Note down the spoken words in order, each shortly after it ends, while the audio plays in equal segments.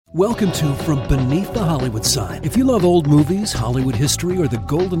Welcome to From Beneath the Hollywood Sign. If you love old movies, Hollywood history, or the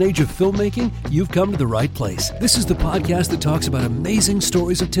golden age of filmmaking, you've come to the right place. This is the podcast that talks about amazing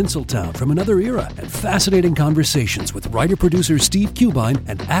stories of Tinseltown from another era and fascinating conversations with writer-producer Steve Cubine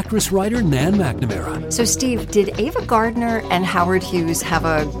and actress-writer Nan McNamara. So, Steve, did Ava Gardner and Howard Hughes have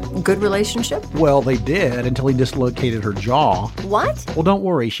a good relationship? Well, they did until he dislocated her jaw. What? Well, don't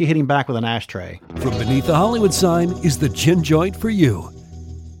worry. She hit him back with an ashtray. From Beneath the Hollywood Sign is the gin joint for you.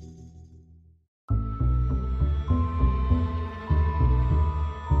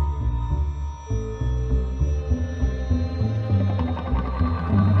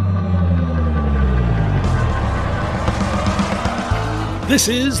 This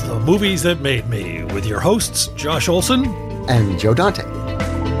is The Movies That Made Me, with your hosts, Josh Olson and Joe Dante.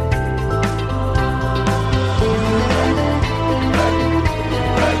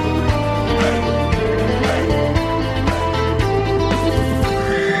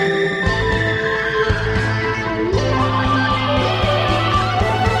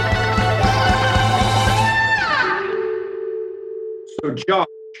 So, Josh,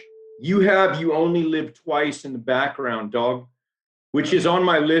 you only live twice in the background, dog. Which is on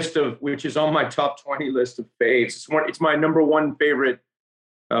my top 20 list of faves. It's my number one favorite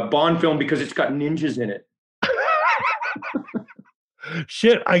Bond film because it's got ninjas in it.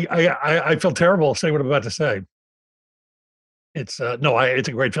 Shit, I feel terrible saying what I'm about to say. It's it's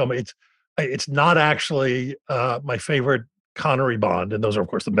a great film. It's not actually my favorite Connery Bond, and those are of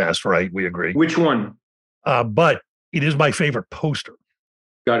course the best, right? We agree. Which one? But it is my favorite poster.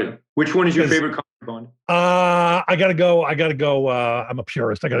 Got it. Which one is your favorite Connery Bond? I gotta go. I'm a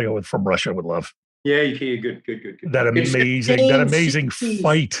purist. I gotta go with From Russia with Love. Yeah, good. That amazing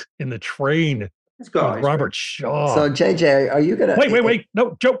fight in the train with Robert Shaw. So, JJ, are you gonna wait?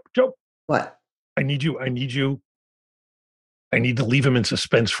 No, Joe. What? I need to leave him in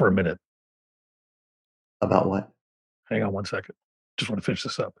suspense for a minute. About what? Hang on one second. Just want to finish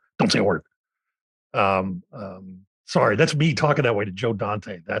this up. Don't say a word. Sorry, that's me talking that way to Joe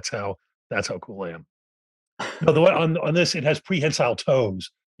Dante. That's how cool I am. No, the way on this, it has prehensile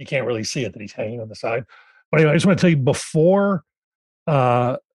toes. You can't really see it that he's hanging on the side. But anyway, I just want to tell you before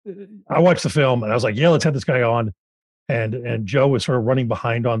I watched the film and I was like, yeah, let's have this guy on. And Joe was sort of running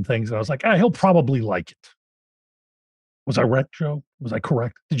behind on things. And I was like, he'll probably like it. Was I right, Joe? Was I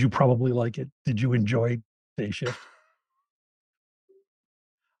correct? Did you probably like it? Did you enjoy Day Shift?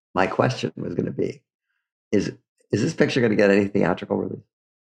 My question was going to be, is this picture going to get any theatrical release?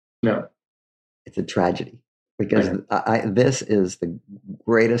 No. It's a tragedy because this is the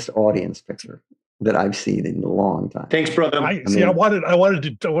greatest audience picture that I've seen in a long time. Thanks, brother. I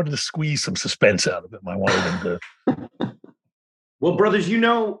wanted to squeeze some suspense out of it. I wanted him to. Well, brothers,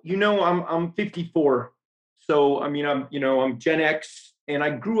 I'm 54, so I mean, I'm Gen X, and I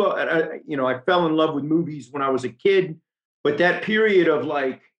grew up. I fell in love with movies when I was a kid, but that period of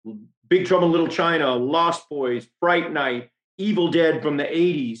like Big Trouble in Little China, Lost Boys, Fright Night, Evil Dead from the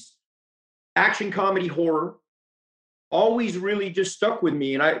 80s, action, comedy, horror, always really just stuck with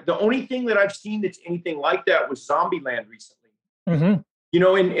me. And the only thing that I've seen that's anything like that was Zombieland recently. Mm-hmm.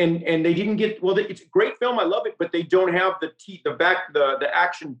 And they didn't get, it's a great film. I love it, but they don't have the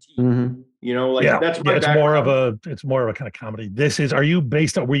action teeth. Mm-hmm. That's my it's more of a kind of comedy.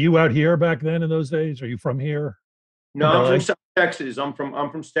 Were you out here back then in those days? Are you from here? No, I'm from South Texas. I'm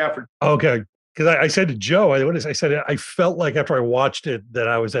from Stafford. Okay. Because I said to Joe, I said I felt like after I watched it that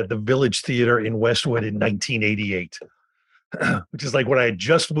I was at the Village Theater in Westwood in 1988, which is like when I had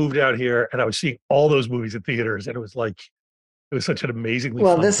just moved out here and I was seeing all those movies in theaters, and it was such an amazingly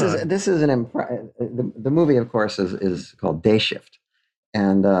fun this time. is the movie, of course, is called Day Shift,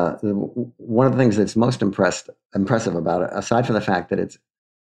 and one of the things that's most impressive about it, aside from the fact that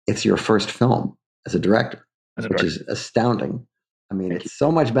it's your first film as a director, which is astounding. I mean, it's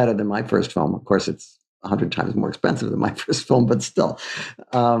so much better than my first film. Of course, it's 100 times more expensive than my first film, but still,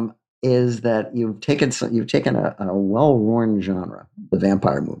 is that you've taken a well-worn genre, the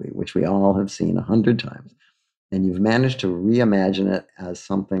vampire movie, which we all have seen 100 times, and you've managed to reimagine it as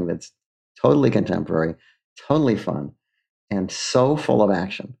something that's totally contemporary, totally fun, and so full of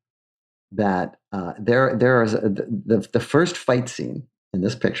action that there is the first fight scene in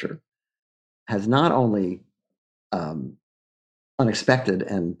this picture has not only unexpected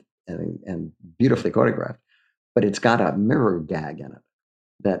and beautifully choreographed, but it's got a mirror gag in it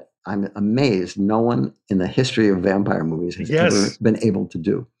that I'm amazed no one in the history of vampire movies has ever been able to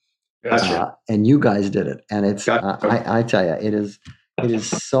do. Gotcha. And you guys did it, and it's I tell you, it is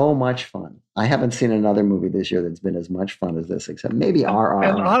so much fun. I haven't seen another movie this year that's been as much fun as this, except maybe And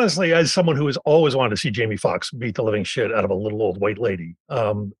RRR. honestly, as someone who has always wanted to see Jamie Foxx beat the living shit out of a little old white lady,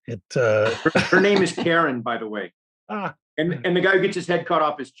 Her name is Karen, by the way. And the guy who gets his head cut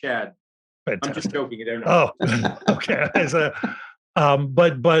off is Chad. fantastic. I'm just joking. Oh, okay.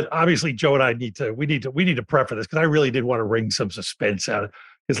 But obviously Joe and I need to prep for this because I really did want to wring some suspense out.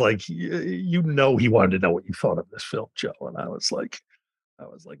 It's like he wanted to know what you thought of this film, Joe, and I was like,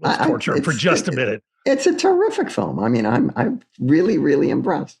 let's torture him for just a minute. It's a terrific film. I mean, I'm really, really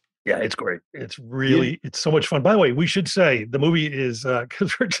impressed. Yeah, it's great. It's really it's so much fun. By the way, we should say the movie is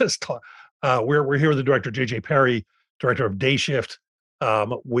because we're here with the director J.J. Perry, director of Day Shift,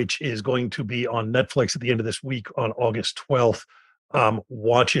 which is going to be on Netflix at the end of this week on August 12th.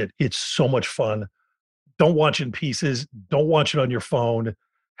 Watch it. It's so much fun. Don't watch in pieces. Don't watch it on your phone.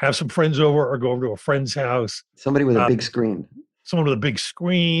 Have some friends over or go over to a friend's house. Somebody with a big screen. Someone with a big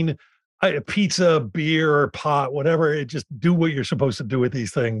screen, pizza, beer, pot, whatever. Just do what you're supposed to do with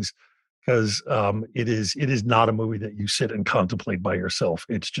these things because it is not a movie that you sit and contemplate by yourself.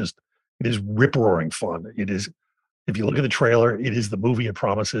 It is rip-roaring fun. It is, if you look at the trailer, it is the movie it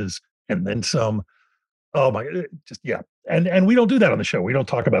promises and then some. Oh my, yeah. And we don't do that on the show. We don't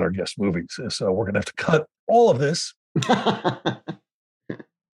talk about our guest movies. So we're going to have to cut all of this.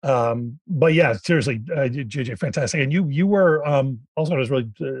 But yeah, seriously, JJ, fantastic. And you were, also, I was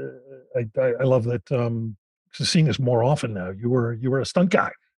really, I love that, seeing this more often now. You were a stunt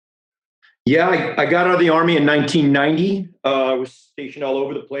guy. Yeah, I got out of the Army in 1990. I was stationed all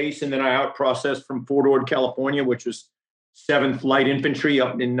over the place. And then I out-processed from Fort Ord, California, which was 7th Light Infantry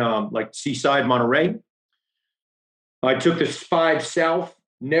up in like Seaside, Monterey. I took the 5 south,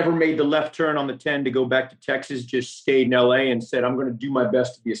 never made the left turn on the 10 to go back to Texas, just stayed in LA and said, I'm going to do my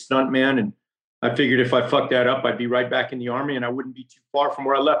best to be a stuntman. And I figured if I fucked that up, I'd be right back in the Army and I wouldn't be too far from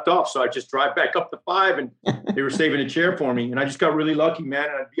where I left off. So I just drive back up the 5 and they were saving a chair for me. And I just got really lucky, man.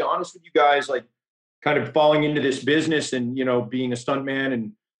 And I'd be honest with you guys, like kind of falling into this business and, being a stuntman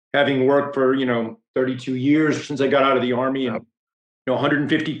and having worked for, 32 years since I got out of the Army and,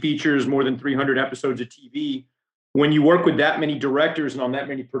 150 features, more than 300 episodes of TV. When you work with that many directors and on that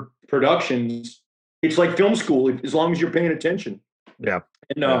many productions, it's like film school, as long as you're paying attention. Yeah.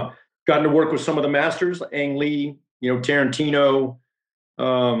 And gotten to work with some of the masters, Ang Lee, Tarantino,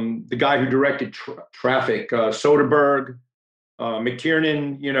 the guy who directed Traffic, Soderbergh,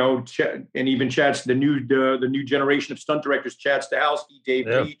 McTiernan, and even Chad's the new generation of stunt directors, Chad Stahelski, Dave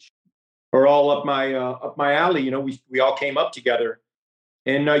Leitch, are all up my alley. We all came up together.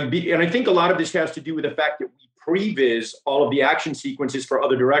 And I think a lot of this has to do with the fact that we previs all of the action sequences for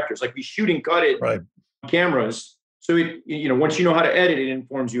other directors. Like we shoot and cut it on cameras. So once you know how to edit, it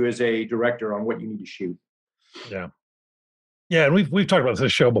informs you as a director on what you need to shoot. Yeah. Yeah. And we've talked about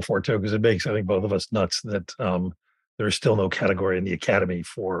this show before too, because it makes, I think, both of us nuts that there is still no category in the Academy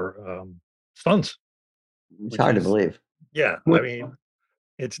for stunts. It's hard to believe. Yeah. I mean,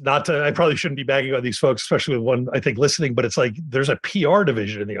 it's not I probably shouldn't be bagging on these folks, especially with one, I think, listening, but it's like there's a PR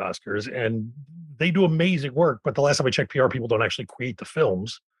division in the Oscars and they do amazing work. But the last time I checked, PR people don't actually create the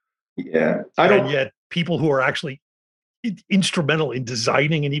films. Yeah. And yet people who are actually instrumental in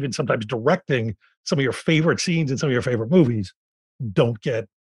designing and even sometimes directing some of your favorite scenes in some of your favorite movies don't get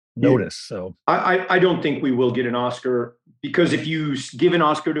noticed. So I don't think we will get an Oscar because if you give an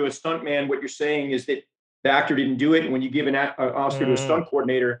Oscar to a stuntman, what you're saying is that the actor didn't do it. And when you give an Oscar to a stunt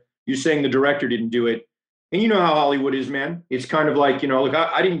coordinator, you're saying the director didn't do it. And you know how Hollywood is, man. It's kind of like, look,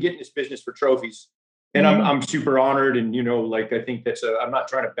 I didn't get in this business for trophies. And I'm super honored. And, I think I'm not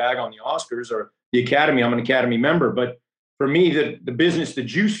trying to bag on the Oscars or the Academy. I'm an Academy member. But for me, the business, the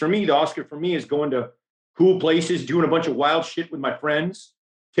juice for me, the Oscar for me is going to cool places, doing a bunch of wild shit with my friends,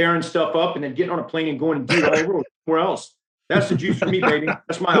 tearing stuff up, and then getting on a plane and going and doing it all over where else. That's the juice for me, baby.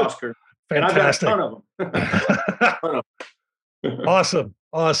 That's my Oscar. Fantastic. And I've got a ton of them. Awesome.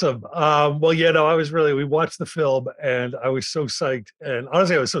 Well, we watched the film and I was so psyched. And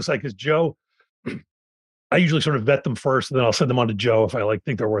honestly, I was so psyched because Joe, I usually sort of vet them first and then I'll send them on to Joe if I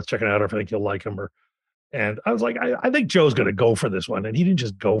think they're worth checking out or if I think you'll like them. And I was like, I think Joe's going to go for this one. And he didn't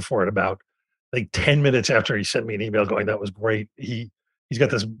just go for it about 10 minutes after he sent me an email going, that was great. He's got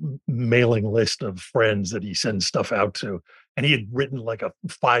this mailing list of friends that he sends stuff out to. And he had written like a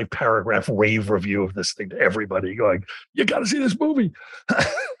 5-paragraph rave review of this thing to everybody going, you got to see this movie.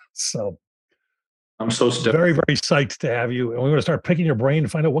 So I'm so stoked. Very, very psyched to have you. And we want to start picking your brain to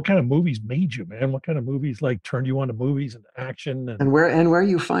find out what kind of movies made you, man. What kind of movies turned you on to movies and action. And where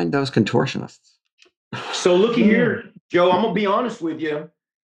you find those contortionists. So looky here, Joe, I'm going to be honest with you.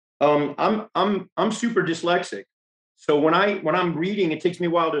 I'm super dyslexic. So when I'm reading, it takes me a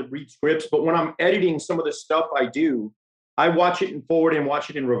while to read scripts, but when I'm editing some of the stuff I do, I watch it in forward and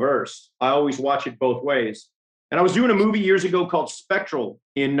watch it in reverse. I always watch it both ways. And I was doing a movie years ago called Spectral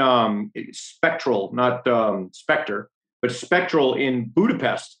Spectral, not Spectre, but Spectral in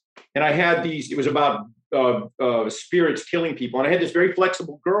Budapest. And I had it was about spirits killing people. And I had this very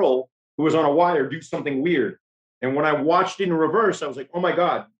flexible girl who was on a wire do something weird. And when I watched it in reverse, I was like, oh my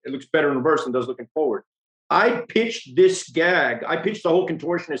God, it looks better in reverse than it does looking forward. I pitched this gag. I pitched the whole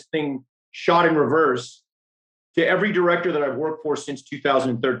contortionist thing shot in reverse to every director that I've worked for since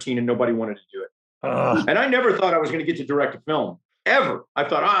 2013, and nobody wanted to do it. And I never thought I was going to get to direct a film, ever. I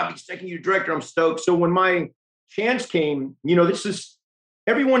thought, I'll be second year director. I'm stoked. So when my chance came,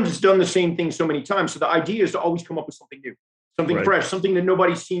 everyone's done the same thing so many times. So the idea is to always come up with something new, something fresh, something that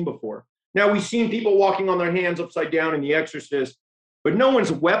nobody's seen before. Now, we've seen people walking on their hands upside down in The Exorcist, but no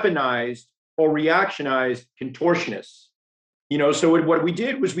one's weaponized or reactionized contortionists. So what we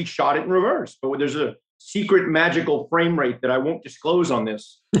did was we shot it in reverse. But there's a secret magical frame rate that I won't disclose on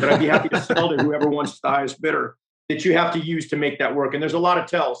this, that I'd be happy to sell to whoever wants the highest bidder, that you have to use to make that work. And there's a lot of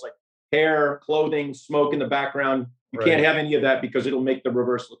tells, like hair, clothing, smoke in the background. You can't have any of that because it'll make the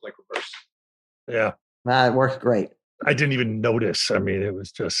reverse look like reverse. Yeah. It works great. I didn't even notice. I mean, it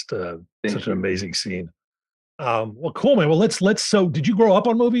was just such an amazing scene. Well, cool, man. Well, so did you grow up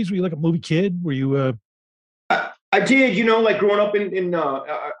on movies? Were you like a movie kid? Were you, I did, like growing up in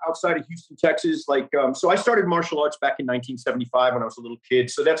outside of Houston, Texas, so I started martial arts back in 1975 when I was a little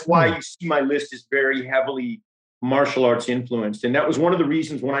kid. So that's why you see my list is very heavily martial arts influenced. And that was one of the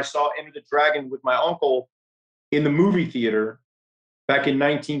reasons when I saw Enter the Dragon with my uncle in the movie theater back in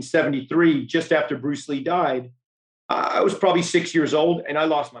 1973, just after Bruce Lee died, I was probably 6 years old and I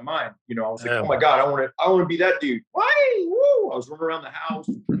lost my mind. I was like, oh my God, I want to be that dude. Why? Woo! I was running around the house.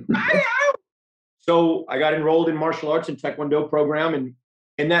 So I got enrolled in martial arts and Taekwondo program.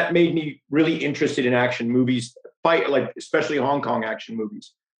 And that made me really interested in action movies, especially Hong Kong action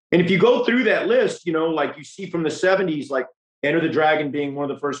movies. And if you go through that list, like you see from the 70s, like Enter the Dragon being one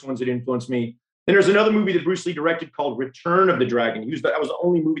of the first ones that influenced me. Then there's another movie that Bruce Lee directed called Return of the Dragon. That was the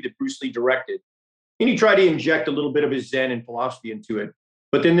only movie that Bruce Lee directed. And he tried to inject a little bit of his Zen and philosophy into it.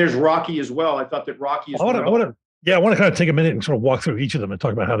 But then there's Rocky as well. I thought that Rocky is. I want to kind of take a minute and sort of walk through each of them and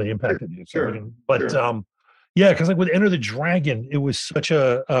talk about how they impacted you. Sure. Because like with Enter the Dragon, it was such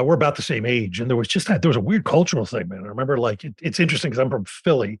we're about the same age, and there was a weird cultural thing, man. I remember it's interesting because I'm from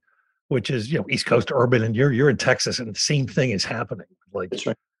Philly, which is East Coast urban, and you're in Texas, and the same thing is happening. That's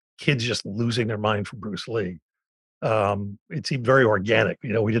right. Kids just losing their mind for Bruce Lee. It seemed very organic.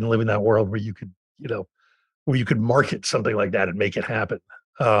 We didn't live in that world where you could market something like that and make it happen.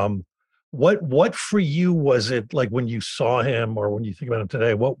 What for you was it like when you saw him, or when you think about him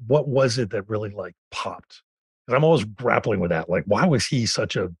today? What was it that really popped? Because I'm always grappling with that. Why was he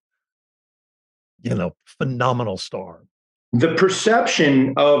such a phenomenal star? The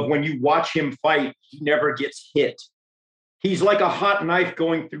perception of when you watch him fight, he never gets hit. He's like a hot knife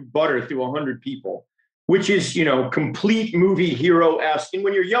going through butter through 100 people, which is, complete movie hero-esque. And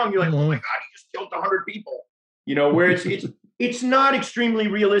when you're young, you're like, oh my God, he just killed 100 people. Where it's not extremely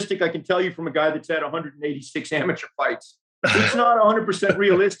realistic. I can tell you from a guy that's had 186 amateur fights. It's not 100%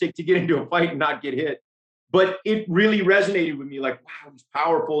 realistic to get into a fight and not get hit. But it really resonated with me, wow, he's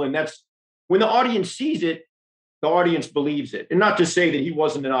powerful. And that's when the audience sees it, the audience believes it. And not to say that he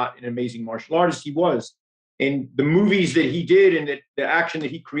wasn't not an amazing martial artist, he was. And the movies that he did and the action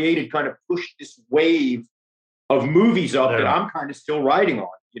that he created kind of pushed this wave of movies up that I'm kind of still riding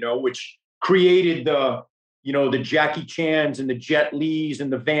on, which created the Jackie Chans and the Jet Lis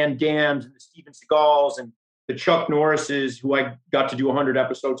and the Van Dams and the Steven Seagals and the Chuck Norrises, who I got to do 100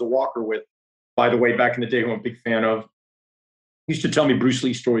 episodes of Walker with, by the way, back in the day, who I'm a big fan of. He used to tell me Bruce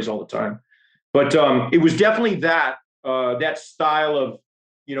Lee stories all the time. But it was definitely that style of,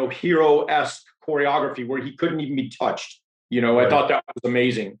 hero-esque choreography where he couldn't even be touched. I thought that was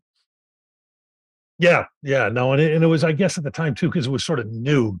amazing. Yeah. No, and it was, I guess, at the time too, because it was sort of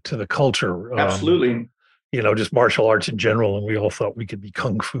new to the culture. Absolutely. Just martial arts in general, and we all thought we could be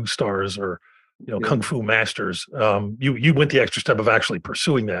kung fu stars or, kung fu masters. You went the extra step of actually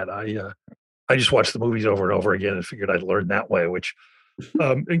pursuing that. I just watched the movies over and over again and figured I'd learn that way, which,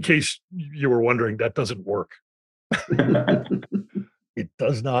 in case you were wondering, that doesn't work. It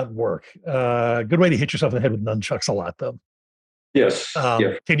does not work. Good way to hit yourself in the head with nunchucks a lot, though. Yes.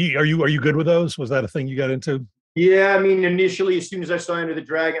 Yeah. Are you good with those? Was that a thing you got into? Yeah, I mean, initially, as soon as I saw Enter the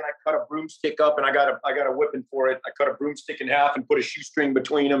Dragon, I cut a broomstick up and I got a whipping for it. I cut a broomstick in half and put a shoestring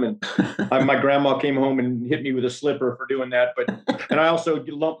between them. And my grandma came home and hit me with a slipper for doing that. And I also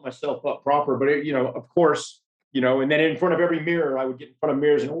lumped myself up proper. But, of course, and then in front of every mirror, I would get in front of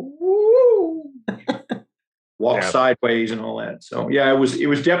mirrors and woo, walk sideways and all that. So yeah, it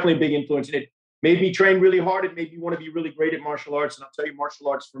was definitely a big influence, and it made me train really hard. It made me want to be really great at martial arts. And I'll tell you, martial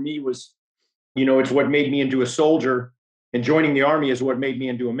arts for me was, it's what made me into a soldier, and joining the army is what made me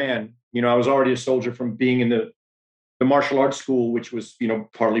into a man. I was already a soldier from being in the martial arts school, which was,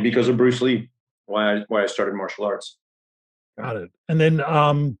 partly because of Bruce Lee, why I started martial arts. Got it. And then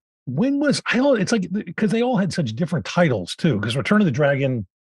when was it's like, because they all had such different titles too, because Return of the Dragon,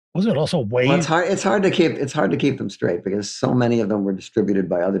 wasn't it also Wave? Well, it's hard to keep them straight because so many of them were distributed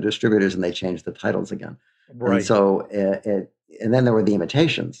by other distributors and they changed the titles again. Right. And so and then there were the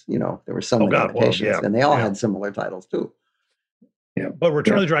imitations, there were so many imitations, and they all had similar titles too. Yeah, but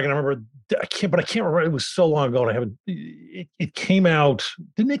Return of the Dragon, I remember. I can't remember. It was so long ago, and I haven't. It came out.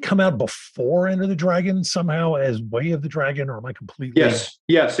 Didn't it come out before Enter the Dragon somehow as Way of the Dragon, or am I completely?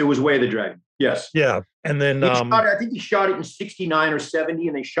 Yes, it was Way of the Dragon. Yes. Yeah, and then I think he shot it in 69 or 70,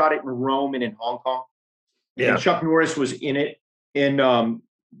 and they shot it in Rome and in Hong Kong. Yeah, and Chuck Norris was in it, and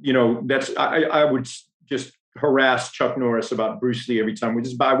that's I would just harass Chuck Norris about Bruce Lee every time.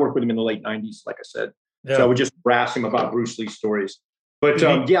 I worked with him in the late 90s, like I said. Yeah. So I would just harass him about Bruce Lee stories. But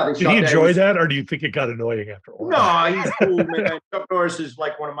did he enjoy that, or do you think it got annoying after a while? No, he's cool, man. Chuck Norris is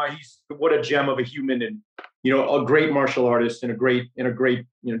like he's what a gem of a human, and a great martial artist, and a great,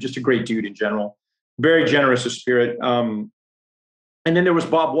 just a great dude in general. Very generous of spirit. And then there was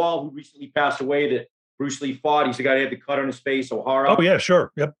Bob Wall, who recently passed away, that Bruce Ey fought. He's the guy who had the cut on his face, O'Hara. Oh yeah,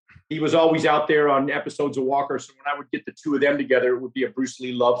 sure, yep. He was always out there on episodes of Walker. So when I would get the two of them together, it would be a Bruce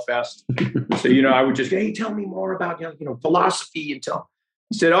Lee love fest. So, I would just, hey, tell me more about, philosophy. And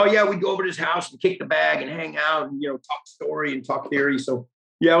he said, oh yeah, we'd go over to his house and kick the bag and hang out and, talk story and talk theory. So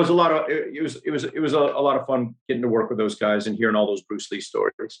yeah, it was a lot of, it was a lot of fun getting to work with those guys and hearing all those Bruce Lee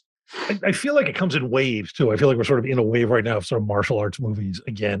stories. I feel like it comes in waves too. I feel like we're sort of in a wave right now of sort of martial arts movies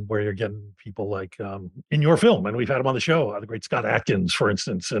again, where you're getting people like in your film, and we've had him on the show, the great Scott Adkins, for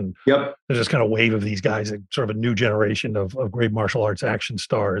instance. And there's this kind of wave of these guys, like sort of a new generation of great martial arts action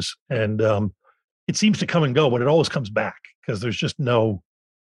stars. And it seems to come and go, but it always comes back because there's just no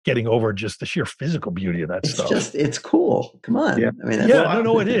getting over just the sheer physical beauty of that stuff. It's cool. Come on. Yeah. I mean,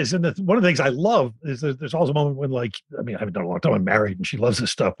 it is. And one of the things I love is there's always a moment when, I haven't done a long time. I'm married and she loves this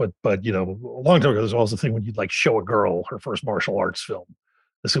stuff, but a long time ago, there's always the thing when you'd show a girl her first martial arts film,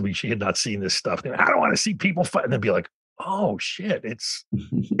 assuming she had not seen this stuff. I don't want to see people fight. And then be like, oh shit, it's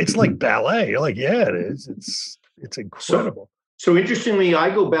like ballet. You're like, yeah, it is. It's incredible. So interestingly, I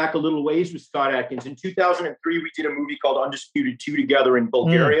go back a little ways with Scott Adkins. In 2003, we did a movie called Undisputed 2 together in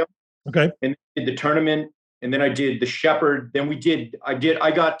Bulgaria. Okay. And did the tournament, and then I did The Shepherd. Then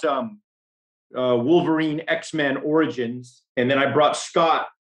I got Wolverine X-Men Origins, and then I brought Scott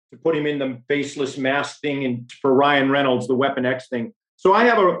to put him in the faceless mask thing, and for Ryan Reynolds, the Weapon X thing. So I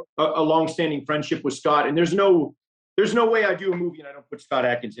have a long-standing friendship with Scott, and there's no way I do a movie and I don't put Scott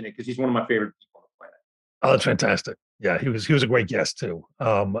Adkins in it because he's one of my favorite people on the planet. Oh, that's fantastic. Yeah, he was a great guest too.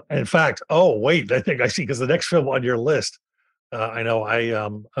 In fact, I think I see, because the next film on your list, I know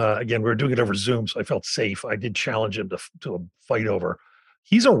again, we were doing it over Zoom, so I felt safe. I did challenge him to a fight over.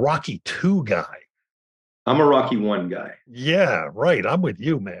 He's a Rocky 2 guy. I'm a Rocky 1 guy. Yeah, right. I'm with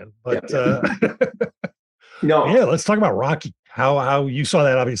you, man. But no, yeah, let's talk about Rocky. How you saw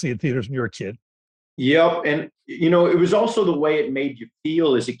that obviously in theaters when you were a kid. Yep, and it was also the way it made you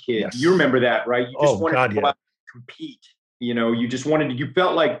feel as a kid. Yes. You remember that, right? You just wanted to go out and compete. You just wanted to. You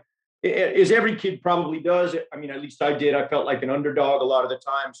felt like, as every kid probably does. I mean, at least I did. I felt like an underdog a lot of the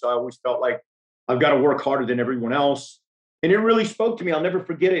time, so I always felt like I've got to work harder than everyone else. And it really spoke to me. I'll never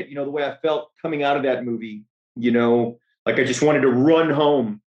forget it. The way I felt coming out of that movie. Like I just wanted to run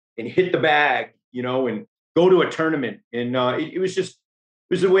home and hit the bag. And go to a tournament. And it was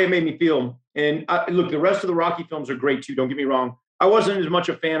the way it made me feel. And look, the rest of the Rocky films are great too. Don't get me wrong. I wasn't as much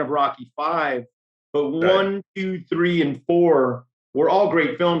a fan of Rocky 5, but 1, 2, 3, and 4 were all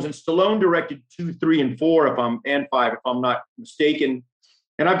great films. And Stallone directed 2, 3, and 4, and 5, if I'm not mistaken.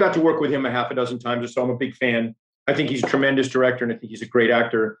 And I've got to work with him a half a dozen times or so. I'm a big fan. I think he's a tremendous director, and I think he's a great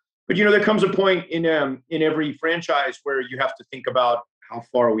actor. But there comes a point in every franchise where you have to think about, how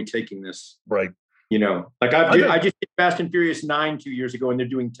far are we taking this? Right. I just did Fast and Furious 9 2 years ago, and they're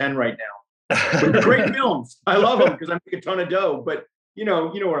doing 10 right now. But great films. I love them because I make a ton of dough. But you know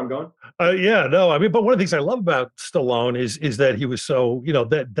where I'm going. Yeah, no, I mean, but one of the things I love about Stallone is that he was so,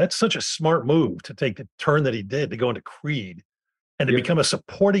 that's such a smart move to take the turn that he did to go into Creed and to become a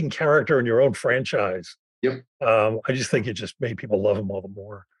supporting character in your own franchise. Yep. I just think it just made people love him all the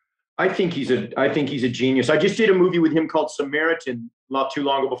more. I think he's a genius. I just did a movie with him called Samaritan not too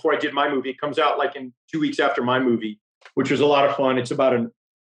long ago before I did my movie. It comes out like in 2 weeks after my movie, which was a lot of fun. It's about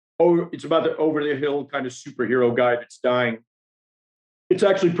the over the hill kind of superhero guy that's dying. It's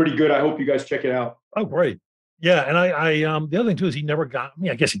actually pretty good. I hope you guys check it out. Oh, great. Yeah. And I the other thing too is he never got,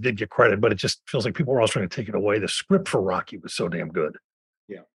 I guess he did get credit, but it just feels like people were always trying to take it away. The script for Rocky was so damn good.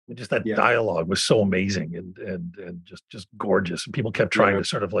 Yeah. And just that dialogue was so amazing and just gorgeous. And people kept trying to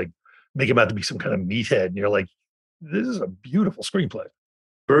sort of like make him out to be some kind of meathead. And you're like, this is a beautiful screenplay.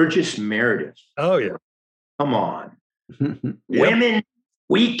 Burgess Meredith. Oh yeah. Come on. Women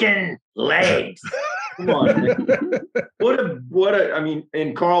weaken legs. Come on. What a, I mean,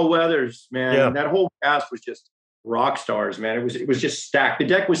 and Carl Weathers, man, that whole cast was just rock stars, man. It was just stacked. The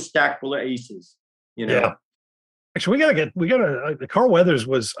deck was stacked full of aces, you know? Yeah. Actually, Carl Weathers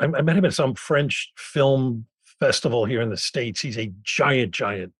was, I met him at some French film festival here in the States. He's a giant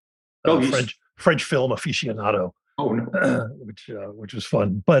French film aficionado. Oh no. Which was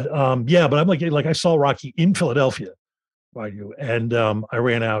fun. But but I'm like I saw Rocky in Philadelphia by you. And I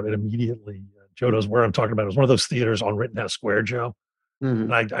ran out and immediately, Joe knows where I'm talking about. It was one of those theaters on Rittenhouse Square, Joe.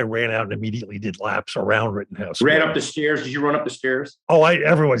 Mm-hmm. And I ran out and immediately did laps around Rittenhouse Square. Ran up the stairs. Did you run up the stairs? Oh,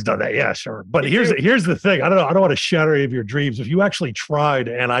 everyone's done that. Yeah, sure. But here's the thing. I don't want to shatter any of your dreams. If you actually tried,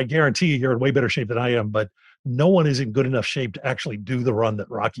 and I guarantee you're in way better shape than I am, but no one is in good enough shape to actually do the run that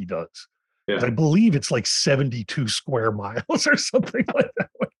Rocky does. Yeah. I believe it's like 72 square miles or something like that.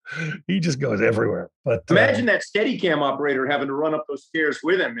 He just goes everywhere. But imagine that Steadicam operator having to run up those stairs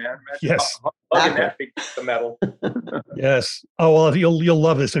with him, man. Imagine yes, hugging that big piece of metal. Yes. Oh well, you'll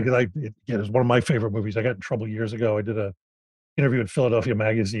love this because it's one of my favorite movies. I got in trouble years ago. I did a interview in Philadelphia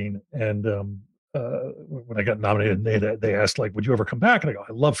Magazine, and when I got nominated, they asked like, "Would you ever come back?" And I go,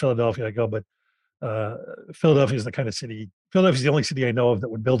 "I love Philadelphia." I go, but Philadelphia is the kind of city. Philadelphia is the only city I know of that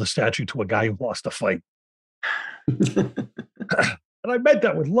would build a statue to a guy who lost a fight. And I meant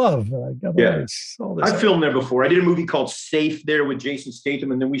that with love. I filmed there before. I did a movie called Safe there with Jason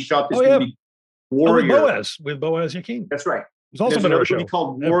Statham, and then we shot this movie Warrior with Boaz Yakin. That's right. There's also been a movie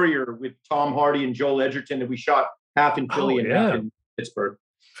called Warrior with Tom Hardy and Joel Edgerton that we shot half in Philly and half in Pittsburgh.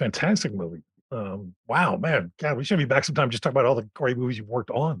 Fantastic movie. Wow, man. God, we should be back sometime just talk about all the great movies you've worked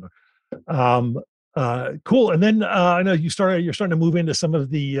on. Cool. And then I know you're starting to move into some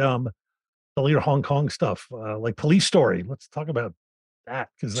of the later Hong Kong stuff, like Police Story. Let's talk about that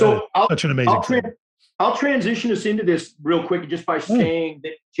because such an amazing film. I'll transition us into this real quick just by saying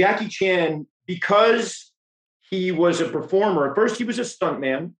that Jackie Chan, because he was a performer, at first he was a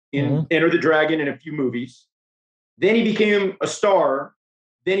stuntman in Enter the Dragon and a few movies. Then he became a star.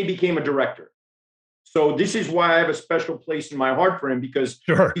 Then he became a director. So this is why I have a special place in my heart for him because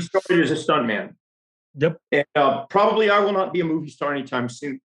he started as a stuntman. Yep. And probably I will not be a movie star anytime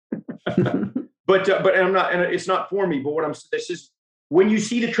soon. but I'm not, and it's not for me. But this is when you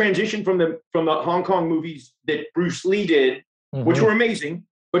see the transition from the Hong Kong movies that Bruce Lee did, which were amazing,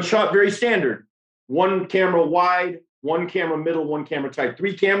 but shot very standard. One camera wide, one camera middle, one camera tight,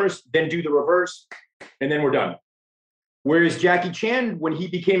 3 cameras, then do the reverse, and then we're done. Whereas Jackie Chan, when he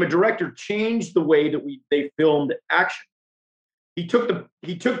became a director, changed the way that they filmed action. He took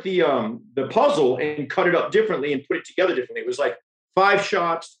the puzzle and cut it up differently and put it together differently. It was like 5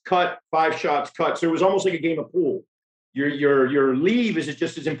 shots, cut, 5 shots, cut. So it was almost like a game of pool. Your leave is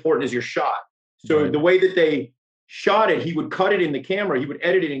just as important as your shot. So the way that they shot it, he would cut it in the camera. He would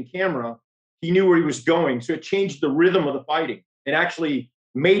edit it in camera. He knew where he was going. So it changed the rhythm of the fighting. It actually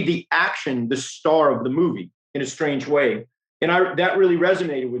made the action the star of the movie in a strange way. And that really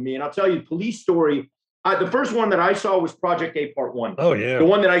resonated with me. And I'll tell you, Police Story, the first one that I saw was Project A Part 1. Oh, yeah. The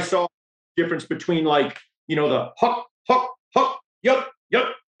one that I saw difference between the huck, yup.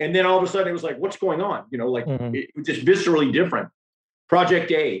 And then all of a sudden it was like, what's going on? It was just viscerally different.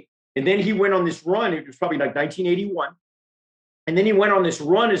 Project A. And then he went on this run. It was probably like 1981. And then he went on this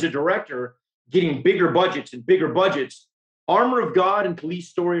run as a director, getting bigger budgets and bigger budgets. Armor of God and Police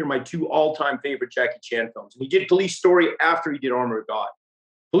Story are my 2 all-time favorite Jackie Chan films. And he did Police Story after he did Armor of God.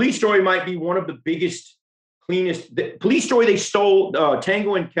 Police Story might be one of the biggest, cleanest. Police Story, they stole,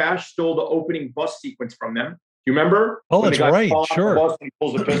 Tango and Cash stole the opening bus sequence from them. Do you remember? Oh, that's right. Sure. Bus and he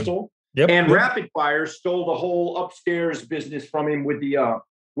pulls a pistol. Yep. And Rapid Fire stole the whole upstairs business from him with the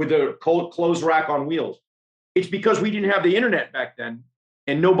clothes rack on wheels. It's because we didn't have the internet back then.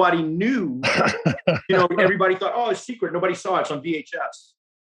 And nobody knew, everybody thought, oh, it's secret. Nobody saw it. It's on VHS.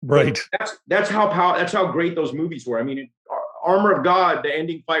 Right. But that's how great those movies were. I mean, Armor of God, the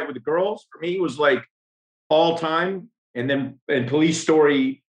ending fight with the girls, for me was like all time. And Police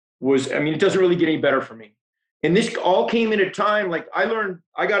Story was, it doesn't really get any better for me. And this all came in a time, like I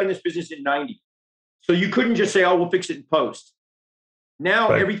got in this business in 90. So you couldn't just say, oh, we'll fix it in post.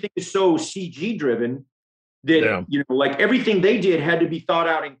 Now everything is so CG driven that, like everything they did had to be thought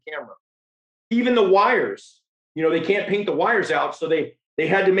out in camera. Even the wires, they can't paint the wires out. So they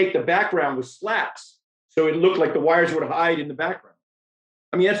had to make the background with slats. So it looked like the wires would hide in the background.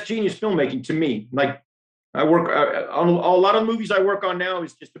 I mean, that's genius filmmaking to me. Like I work on a lot of movies I work on now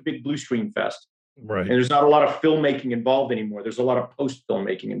is just a big blue screen fest. Right. And there's not a lot of filmmaking involved anymore. There's a lot of post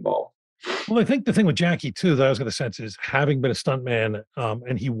filmmaking involved. Well, I think the thing with Jackie too, that I was going to sense is having been a stuntman,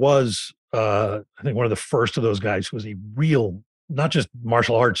 and he was, I think one of the first of those guys who was a real, not just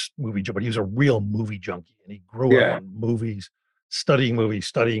martial arts movie junkie, but he was a real movie junkie. And he grew up on movies,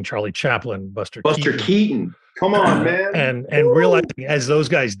 studying Charlie Chaplin, Buster Keaton. Come on, man. And realizing, as those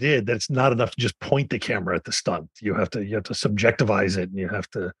guys did, that it's not enough to just point the camera at the stunt. You have to subjectivize it, and you have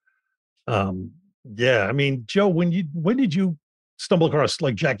to, I mean, Joe, when did you stumble across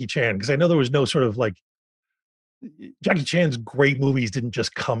like Jackie Chan? Because I know there was no sort of like Jackie Chan's great movies didn't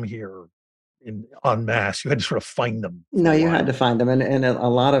just come here en masse. You had to sort of find them. No, you had to find them, and a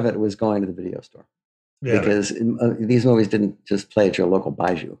lot of it was going to the video store. Yeah, because these movies didn't just play at your local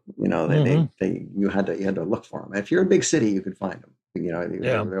Baijiu. You had to look for them. If you're a big city, you could find them.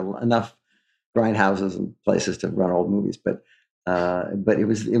 There are enough grindhouses and places to run old movies, but it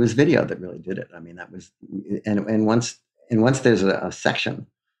was video that really did it. I mean, that was and once there's a section,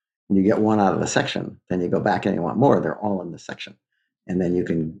 and you get one out of the section, then you go back and you want more. They're all in the section, and then you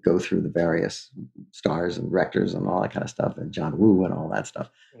can go through the various stars and directors and all that kind of stuff, and John Woo and all that stuff.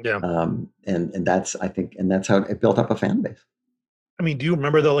 Yeah. And that's, I think, and that's how it built up a fan base. I mean, do you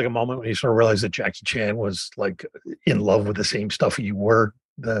remember though, like a moment when you sort of realized that Jackie Chan was like in love with the same stuff you were,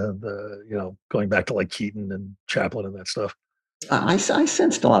 the going back to like Keaton and Chaplin and that stuff? I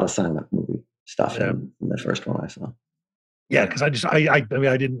sensed a lot of silent movie stuff in the first one I saw. Yeah, because I mean,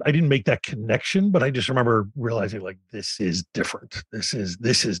 I didn't make that connection, but I just remember realizing like this is different. This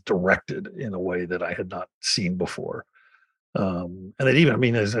is directed in a way that I had not seen before. And then even, I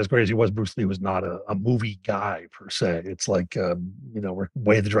mean, as great as he was, Bruce Lee was not a movie guy per se. It's like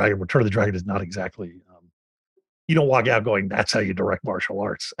Way of the Dragon, Return of the Dragon is not exactly. You don't walk out going, "That's how you direct martial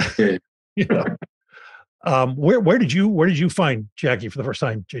arts." Where did you find Jackie for the first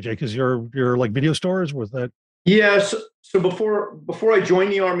time, JJ? Because you're like video stores, was that? Yes. So before I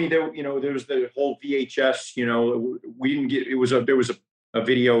joined the Army, there was the whole VHS. We didn't get. There was a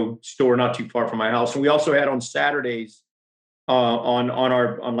video store not too far from my house, and we also had on Saturdays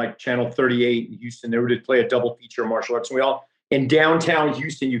on like channel 38 in Houston. They would play a double feature of martial arts. And in downtown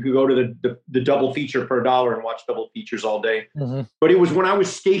Houston, you could go to the double feature for $1 and watch double features all day. Mm-hmm. But it was when I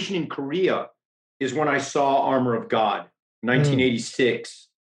was stationed in Korea is when I saw Armor of God, 1986,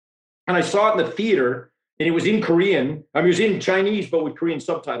 and I saw it in the theater. And it was in Korean. I mean, it was in Chinese, but with Korean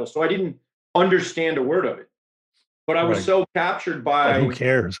subtitles. So I didn't understand a word of it. But I was so captured by... Who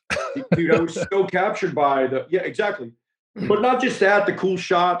cares? Dude, I was so captured by exactly. But not just that, the cool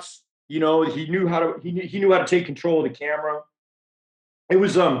shots. He knew how to take control of the camera. It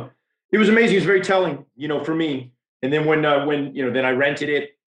was amazing. It was very telling, for me. And then when then I rented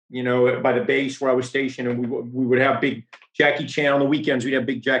it, by the base where I was stationed, and we would have big Jackie Chan on the weekends. We'd have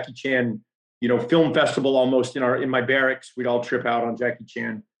big Jackie Chan film festival almost in my barracks. We'd all trip out on Jackie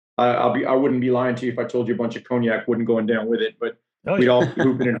Chan. I wouldn't be lying to you if I told you a bunch of cognac wouldn't go down with it, but we'd all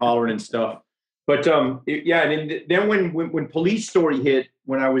hooping and hollering and stuff. But and then when Police Story hit,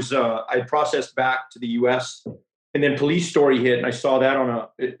 when I was I had processed back to the U.S. and then Police Story hit, and I saw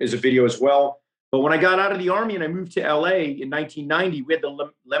that as a video as well. But when I got out of the Army and I moved to L.A. in 1990, we had the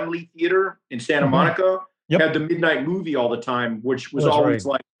Laemmle Theater in Santa Monica. Had the midnight movie all the time, which was always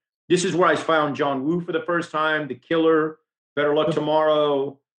like. This is where I found John Woo for the first time, The Killer, Better Luck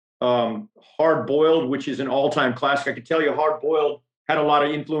Tomorrow, Hard Boiled, which is an all-time classic. I could tell you Hard Boiled had a lot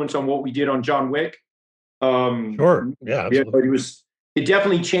of influence on what we did on John Wick. Sure. Yeah, absolutely. But it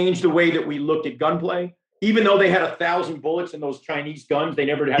definitely changed the way that we looked at gunplay. Even though they had 1,000 bullets in those Chinese guns, they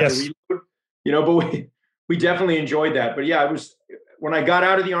never had to reload. But we definitely enjoyed that. But yeah, it was when I got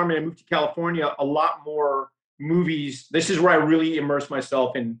out of the Army and I moved to California, a lot more movies. This is where I really immersed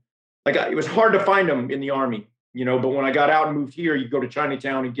myself in. Like it was hard to find them in the Army, but when I got out and moved here, you go to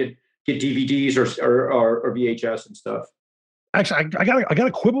Chinatown and get DVDs or VHS and stuff. Actually, I got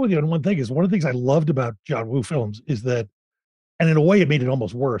to quibble with you on one thing. Is one of the things I loved about John Woo films is that, and in a way, it made it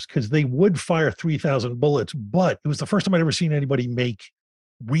almost worse because they would fire 3,000 bullets, but it was the first time I'd ever seen anybody make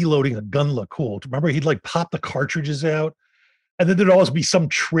reloading a gun look cool. Remember, he'd like pop the cartridges out, And then there'd always be some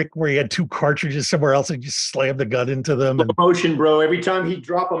trick where he had 2 cartridges somewhere else and just slammed the gun into them. And motion, bro. Every time he'd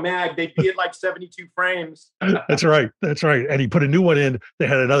drop a mag, they'd be at like 72 frames. That's right. And he put a new one in. They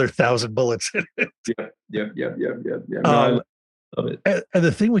had another 1,000 bullets in it. Yeah. No, I love it. And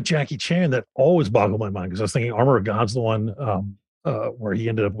the thing with Jackie Chan that always boggled my mind, because I was thinking Armor of God's the one where he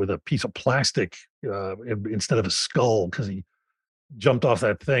ended up with a piece of plastic instead of a skull because he jumped off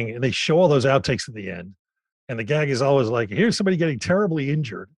that thing. And they show all those outtakes at the end. And the gag is always like, here's somebody getting terribly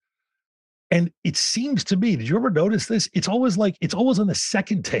injured. And it seems to me, did you ever notice this? It's always on the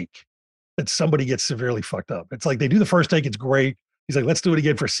second take that somebody gets severely fucked up. It's like they do the first take, it's great. He's like, let's do it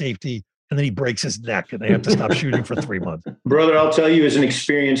again for safety. And then he breaks his neck and they have to stop shooting for 3 months. Brother, I'll tell you, as an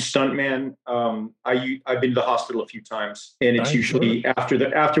experienced stuntman, I've been to the hospital a few times, and it's usually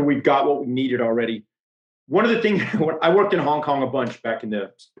after we've got what we needed already. One of the things, I worked in Hong Kong a bunch back in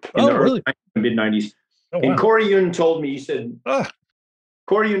the early mid 90s. Oh, wow. And Corey Yun told me, he said,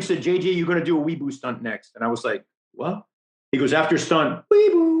 Corey Yun said, JJ, you're going to do a weeboo stunt next. And I was like, what? He goes, after stunt,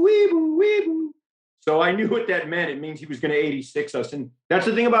 weeboo, weeboo, weeboo. So I knew what that meant. It means he was going to 86 us. And that's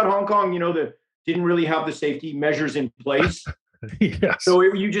the thing about Hong Kong, that didn't really have the safety measures in place. Yes. So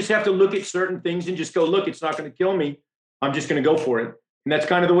you just have to look at certain things and just go, look, it's not going to kill me. I'm just going to go for it. And that's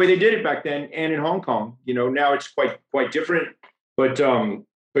kind of the way they did it back then. And in Hong Kong, now it's quite different.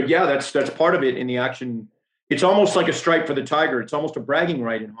 But yeah, that's part of it in the action. It's almost like a stripe for the tiger. It's almost a bragging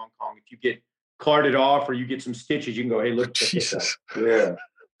right in Hong Kong. If you get carted off or you get some stitches, you can go, hey, look. Jesus. Yeah.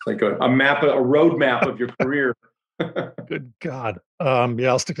 It's like a map, a road map of your career. Good God.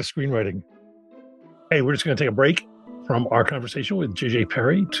 I'll stick to screenwriting. Hey, we're just going to take a break from our conversation with JJ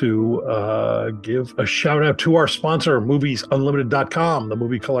Perry to give a shout out to our sponsor, MoviesUnlimited.com, the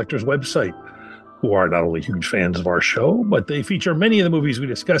movie collector's website, who are not only huge fans of our show, but they feature many of the movies we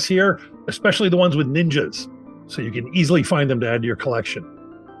discuss here, especially the ones with ninjas, so you can easily find them to add to your collection.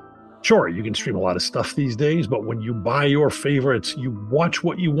 Sure, you can stream a lot of stuff these days, but when you buy your favorites, you watch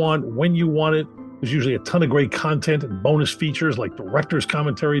what you want, when you want it. There's usually a ton of great content and bonus features like director's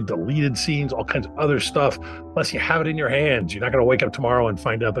commentary, deleted scenes, all kinds of other stuff. Plus, you have it in your hands. You're not going to wake up tomorrow and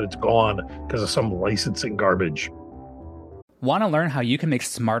find out that it's gone because of some licensing garbage. Want to learn how you can make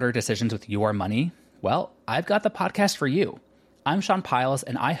smarter decisions with your money? Well, I've got the podcast for you. I'm Sean Piles,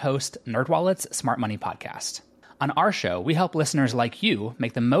 and I host NerdWallet's Smart Money Podcast. On our show, we help listeners like you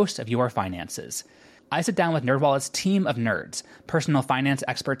make the most of your finances. I sit down with NerdWallet's team of nerds, personal finance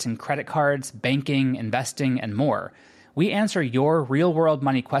experts in credit cards, banking, investing, and more. We answer your real-world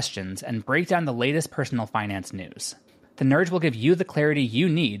money questions and break down the latest personal finance news. The nerds will give you the clarity you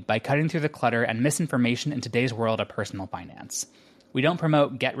need by cutting through the clutter and misinformation in today's world of personal finance. We don't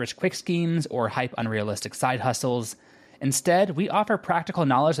promote get-rich-quick schemes or hype unrealistic side hustles. Instead, we offer practical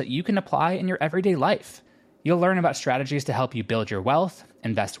knowledge that you can apply in your everyday life. You'll learn about strategies to help you build your wealth,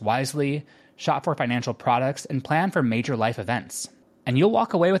 invest wisely, shop for financial products, and plan for major life events. And you'll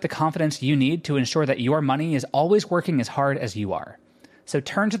walk away with the confidence you need to ensure that your money is always working as hard as you are. So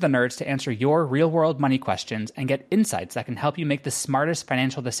turn to the nerds to answer your real-world money questions and get insights that can help you make the smartest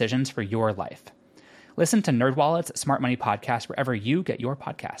financial decisions for your life. Listen to NerdWallet's Smart Money Podcast wherever you get your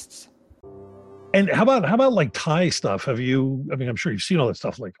podcasts. And how about like Thai stuff? I'm sure you've seen all that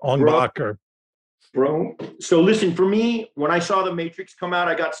stuff like Ong Bak or... Bro, so listen, for me, when I saw The Matrix come out,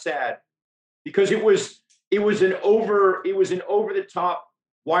 I got sad because it was an over the top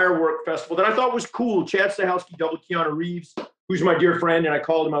wire work festival that I thought was cool. Chad Stahelski doubled Keanu Reeves, who's my dear friend, and I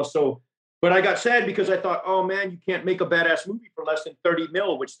called him out. But I got sad because I thought, oh man, you can't make a badass movie for less than 30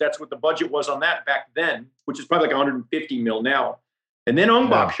 mil, which that's what the budget was on that back then, which is probably like 150 mil now. And then Ong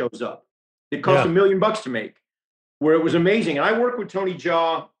Bak shows up. It cost $1 million to make, where it was amazing. And I worked with Tony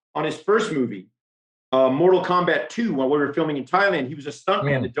Jaa on his first movie, Mortal Kombat 2, while we were filming in Thailand. He was a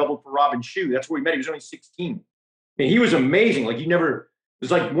stuntman that doubled for Robin Shou. That's where we met. He was only 16. And he was amazing. Like it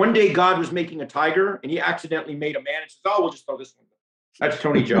was like one day God was making a tiger and he accidentally made a man and says, oh, we'll just throw this one. That's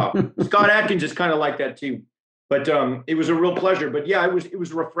Tony Jaa. Scott Adkins is kind of like that too. But it was a real pleasure. But yeah, it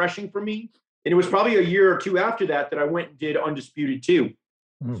was refreshing for me. And it was probably a year or two after that I went and did Undisputed 2.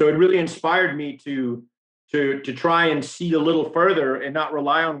 So it really inspired me to try and see a little further and not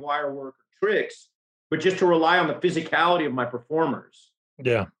rely on wire work or tricks, but just to rely on the physicality of my performers.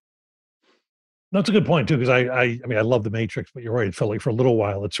 Yeah. That's a good point too, because I love The Matrix, but you're right. It felt like for a little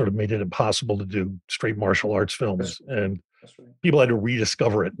while, it sort of made it impossible to do straight martial arts films. And people had to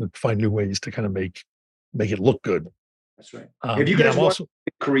rediscover it and find new ways to kind of make it look good. That's right. Have you guys watched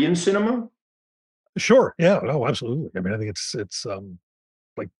Korean cinema? Sure. Yeah. No, absolutely. I mean, I think it's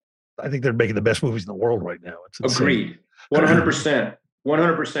I think they're making the best movies in the world right now. It's insane. Agreed. 100%.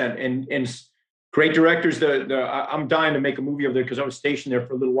 100%. And Great directors. I'm dying to make a movie over there because I was stationed there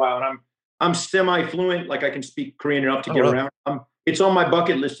for a little while, and I'm semi-fluent. Like I can speak Korean enough to get around. It's on my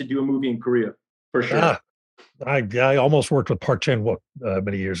bucket list to do a movie in Korea for sure. I almost worked with Park Chan-wook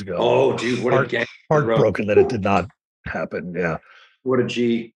many years ago. Oh, dude, what a gang! Heartbroken that it did not happen. Yeah, what a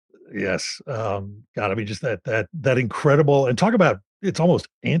G. Yes, God, I mean, just that incredible, and talk about it's almost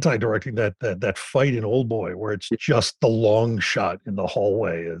anti-directing that fight in Old Boy where it's just the long shot in the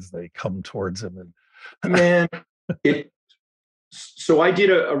hallway as they come towards him. And man, so I did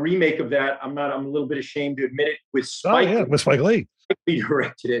a remake of that. I'm a little bit ashamed to admit it, with Spike. With Spike Lee. He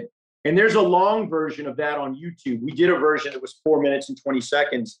directed it, and there's a long version of that on YouTube. We did a version that was 4 minutes and 20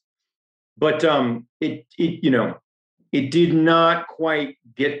 seconds, but it did not quite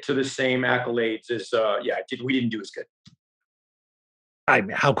get to the same accolades as we didn't do as good. I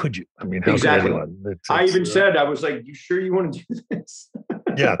mean, how could you? I mean, exactly. I even said, I was like, "You sure you want to do this?"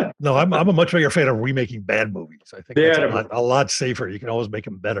 Yeah, no, I'm a much bigger fan of remaking bad movies. I think that's a lot safer. You can always make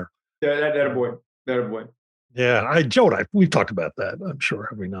them better. Yeah, that a boy. Yeah, Joe and we've talked about that. I'm sure,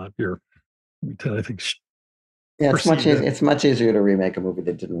 have we not? I think. Yeah, it's much easier to remake a movie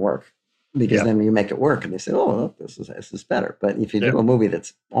that didn't work, because then you make it work, and they say, "Oh, look, this is better." But if you do a movie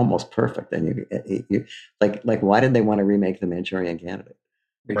that's almost perfect, then you like why did they want to remake The Manchurian Candidate?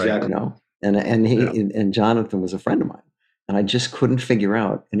 Exactly. You know, and Jonathan was a friend of mine, and I just couldn't figure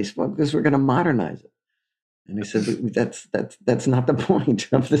out. And he said, "Well, because we're going to modernize it." And he said, "That's not the point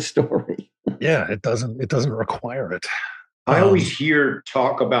of the story." Yeah, it doesn't require it. I always hear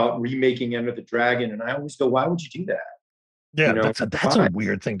talk about remaking Enter the Dragon, and I always go, "Why would you do that?" Yeah, that's a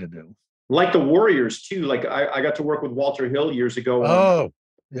weird thing to do. Like the Warriors too. Like I got to work with Walter Hill years ago. Oh,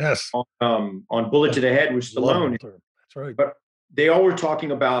 yes. On Bullet to the Head with Stallone. That's right. But they all were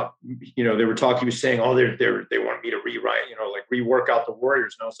talking about, he was saying, "Oh, they want me to rewrite, like rework out the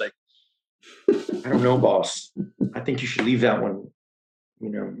Warriors." And I was like, "I don't know, boss. I think you should leave that one."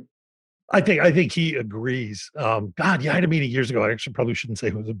 I think he agrees. God, yeah, I had a meeting years ago. I actually probably shouldn't say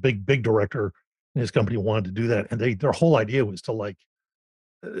who was a big director in his company wanted to do that, and their whole idea was to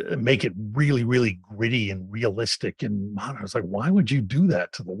make it really, really gritty and realistic. And I was like, why would you do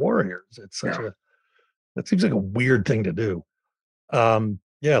that to the Warriors? It's that seems like a weird thing to do.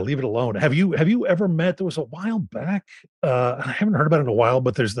 Leave it alone. Have you ever met? There was a while back. I haven't heard about it in a while,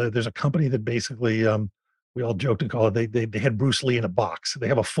 but there's a company that basically we all joked and call it. They had Bruce Lee in a box. They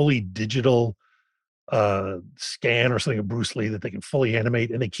have a fully digital scan or something of Bruce Lee that they can fully animate,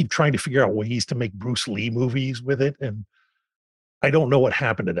 and they keep trying to figure out ways to make Bruce Lee movies with it. And I don't know what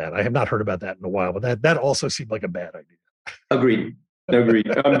happened to that. I have not heard about that in a while, but that also seemed like a bad idea. Agreed. Ang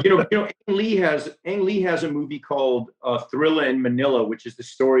Lee has a movie called Thriller in Manila, which is the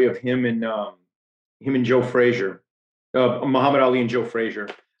story of him and Joe Frazier, Muhammad Ali and Joe Frazier.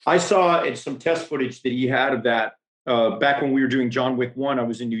 I saw some test footage that he had of that back when we were doing John Wick 1. I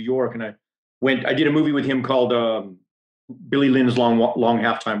was in New York, and I did a movie with him called Billy Lynn's Long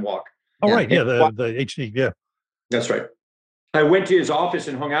Halftime Walk. Oh, right. Yeah, the HD. Yeah. That's right. I went to his office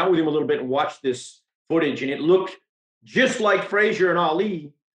and hung out with him a little bit and watched this footage, and it looked just like Frazier and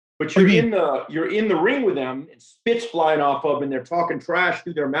Ali, but you're in the ring with them, and spit's flying off of them, and they're talking trash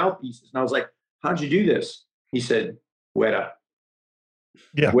through their mouthpieces. And I was like, "How'd you do this?" He said, "Weta."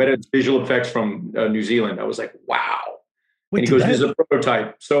 Yeah. Weta visual effects from New Zealand. I was like, "Wow." And he goes, "This is a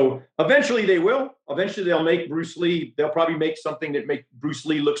prototype." So eventually they will. Eventually they'll make Bruce Lee. They'll probably make something that make Bruce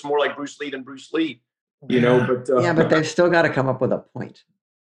Lee looks more like Bruce Lee than Bruce Lee. But they've still got to come up with a point.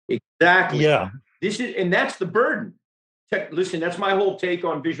 Exactly. Yeah. That's the burden. Listen, that's my whole take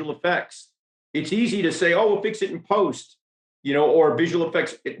on visual effects. It's easy to say, "Oh, we'll fix it in post," or visual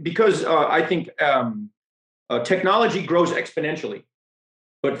effects, because I think technology grows exponentially,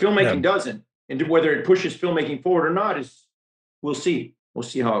 but filmmaking doesn't. And whether it pushes filmmaking forward or not we'll see. We'll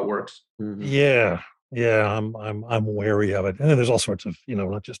see how it works. Mm-hmm. Yeah. I'm wary of it, and then there's all sorts of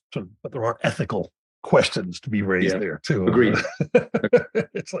not just but there are ethical questions to be raised there too. Agreed.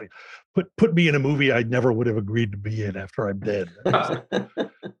 It's like put me in a movie I never would have agreed to be in after I'm dead. That's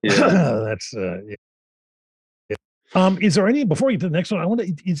Is there any, before we get to the next one, I want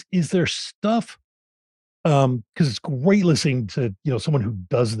to, is there stuff, because it's great listening to someone who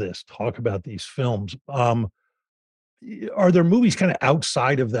does this talk about these films. Are there movies kind of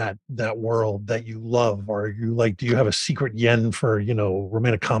outside of that world that you love? Or do you have a secret yen for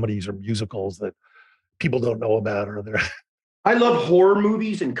romantic comedies or musicals that people don't know about? Or there? I love horror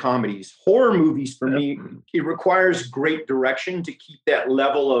movies and comedies. Horror movies for me, it requires great direction to keep that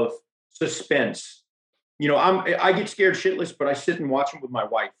level of suspense. I get scared shitless, but I sit and watch them with my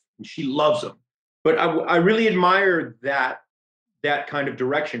wife, and she loves them. But I really admire that that kind of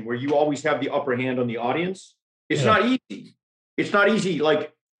direction where you always have the upper hand on the audience. It's Yeah. not easy. It's not easy.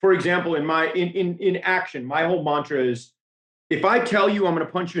 Like, for example, in action, my whole mantra is, if I tell you I'm going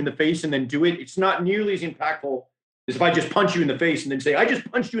to punch you in the face and then do it, it's not nearly as impactful as if I just punch you in the face and then say, I just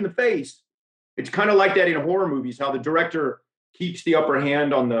punched you in the face. It's kind of like that in horror movies, how the director keeps the upper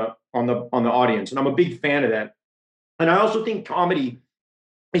hand on the audience. And I'm a big fan of that. And I also think comedy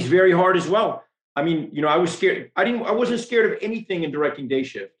is very hard as well. I mean, you know, I was scared. I wasn't scared of anything in directing Day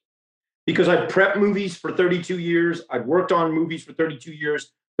Shift because I'd prepped movies for 32 years. I'd worked on movies for 32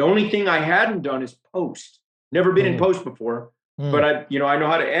 years. The only thing I hadn't done is post. Never been in post before, but I know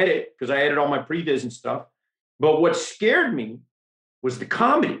how to edit because I edit all my previs and stuff. But what scared me was the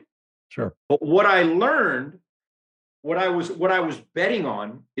comedy. Sure. But what I learned, what I was betting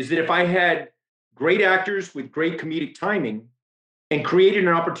on is that if I had great actors with great comedic timing and created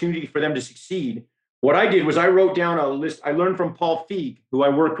an opportunity for them to succeed, what I did was I wrote down a list. I learned from Paul Feig, who I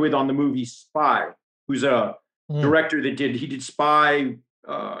worked with on the movie Spy, who's a director that he did Spy.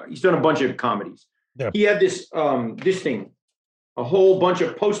 He's done a bunch of comedies. Yeah. He had this thing, a whole bunch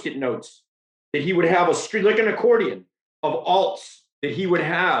of Post-it notes that he would have like an accordion of alts that he would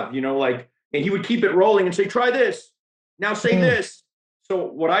have, you know, like, and he would keep it rolling and say, try this, now say this. So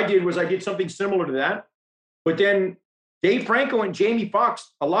what I did was I did something similar to that, but then Dave Franco and Jamie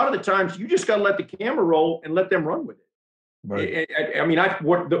Foxx, a lot of the times you just got to let the camera roll and let them run with it. Right. I mean,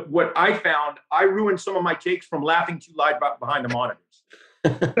 what I found, I ruined some of my takes from laughing too loud behind the monitors.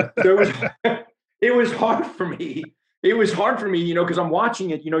 It was hard for me. It was hard for me, you know, because I'm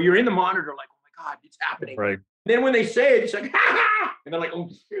watching it, you know, you're in the monitor like, oh my God, it's happening. Right. Then when they say it, it's like, ha ha! And they're like, oh,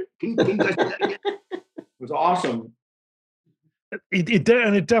 can you guys do that again? It was awesome. It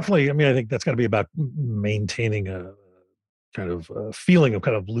definitely, I mean, I think that's got to be about maintaining a kind of feeling of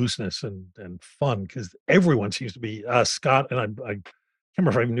kind of looseness and fun, because everyone seems to be Scott, and I can't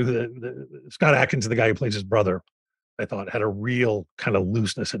remember if I even knew that Scott Adkins, the guy who plays his brother, I thought had a real kind of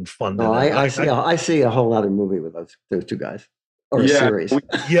looseness and fun. Oh, I see a whole other movie with those two guys, or a series.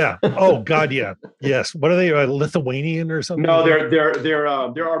 Yeah. Oh God. Yeah. Yes. What are they? Lithuanian or something? No, they're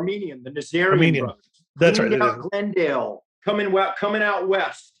Armenian. The Nazarian brothers. That's right. Glendale, coming out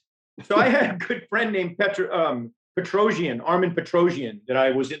west. So I had a good friend named Petrosian, Armin Petrosian, that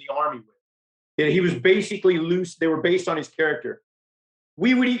I was in the army with. And he was basically loose. They were based on his character.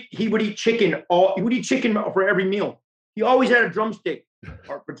 He would eat chicken for every meal. He always had a drumstick.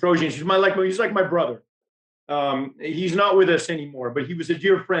 Petrosian, he's like my brother. He's not with us anymore, but he was a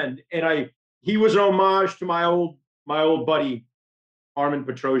dear friend, and he was an homage to my old buddy Armin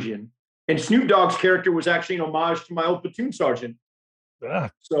Petrosian. And Snoop Dogg's character was actually an homage to my old platoon sergeant.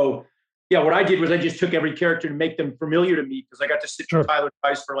 So yeah, what I did was I just took every character to make them familiar to me, because I got to sit with Tyler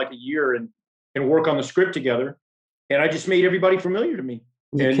Tice for like a year and work on the script together, and I just made everybody familiar to me.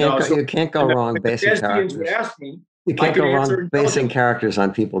 You can't go wrong basing characters. Would ask me, you can't go wrong basing characters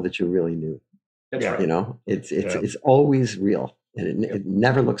on people that you really knew. That's right. You know, it's always real, and it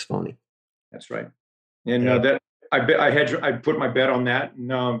never looks phony. That's right. And I put my bet on that,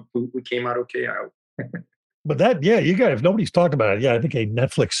 and we came out okay. But that, yeah, you got, if nobody's talked about it, yeah, I think a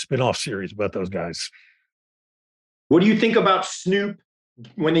Netflix spin-off series about those guys. What do you think about Snoop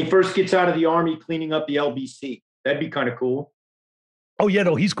when he first gets out of the army cleaning up the LBC? That'd be kind of cool. Oh yeah,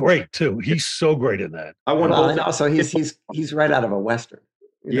 no, he's great too. He's so great in that. So he's right out of a Western.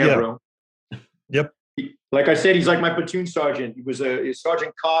 Yeah, bro. Yep. Like I said, he's like my platoon sergeant. He was a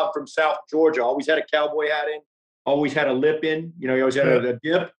Sergeant Cobb from South Georgia. Always had a cowboy hat in. Always had a lip in. You know, he always had a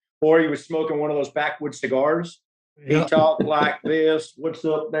dip. Or he was smoking one of those backwoods cigars. He talked like this. What's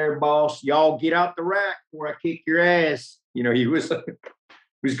up there, boss? Y'all get out the rack before I kick your ass. You know, he was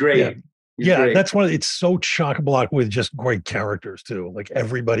great. Yeah. Great. That's one. It's so chock-a-block with just great characters too. Like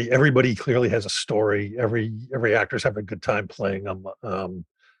everybody clearly has a story. Every actor's having a good time playing them.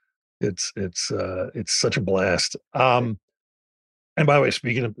 It's such a blast. And by the way,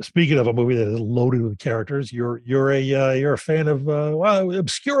 speaking of a movie that is loaded with characters, you're a fan of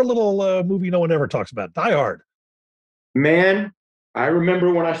obscure little movie no one ever talks about, Die Hard. Man, I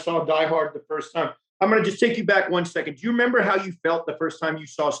remember when I saw Die Hard the first time. I'm going to just take you back 1 second. Do you remember how you felt the first time you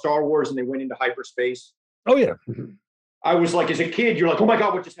saw Star Wars and they went into hyperspace? Oh yeah. I was like, as a kid, you're like, oh my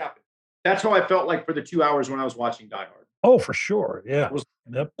God, what just happened? That's how I felt like for the 2 hours when I was watching Die Hard. Oh, for sure. Yeah.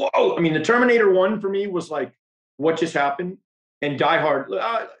 Whoa. I mean, the Terminator 1 for me was like, what just happened? And Die Hard,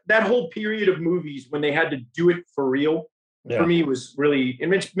 that whole period of movies when they had to do it for real, for me was really,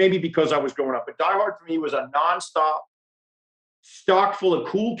 and it's maybe because I was growing up, but Die Hard for me was a nonstop, stock full of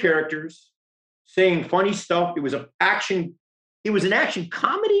cool characters saying funny stuff. It was an action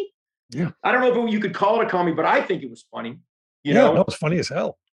comedy. Yeah. I don't know if you could call it a comedy, but I think it was funny. You know, no, it's funny as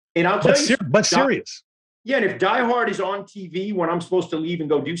hell. And I'll tell you, but serious. Yeah, and if Die Hard is on TV when I'm supposed to leave and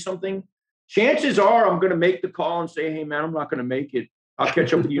go do something, chances are I'm going to make the call and say, hey, man, I'm not going to make it. I'll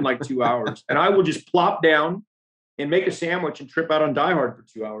catch up with you in like 2 hours. And I will just plop down and make a sandwich and trip out on Die Hard for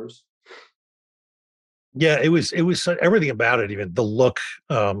 2 hours. Yeah, it was everything about it, even the look.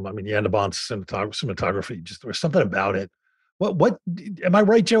 I mean, the Endabon's cinematography, just there was something about it. What am I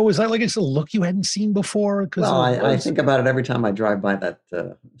right, Joe? Is that like it's a look you hadn't seen before? Well, I think about it every time I drive by that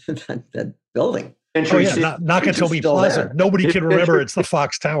that building. Nakatomi Plaza. There. Nobody can remember it's the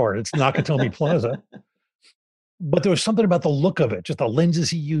Fox Tower. It's Nakatomi Plaza. But there was something about the look of it, just the lenses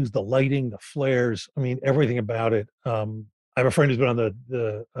he used, the lighting, the flares. I mean, everything about it. I have a friend who's been on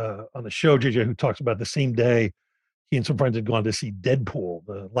the show, JJ, who talks about the same day he and some friends had gone to see Deadpool,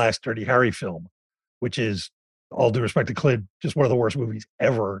 the last Dirty Harry film, which is, all due respect to Clint, just one of the worst movies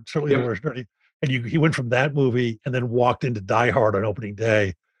ever. Certainly the worst Dirty. And he went from that movie and then walked into Die Hard on opening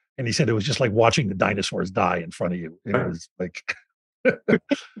day. And he said it was just like watching the dinosaurs die in front of you. It was like...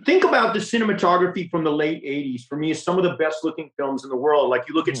 Think about the cinematography from the late 80s. For me, is some of the best looking films in the world. Like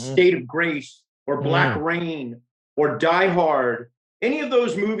you look at State of Grace or Black Rain or Die Hard. Any of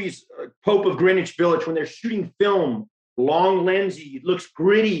those movies, Pope of Greenwich Village, when they're shooting film, long lensy, it looks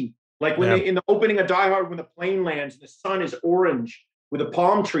gritty. Like when they in the opening of Die Hard, when the plane lands and the sun is orange with the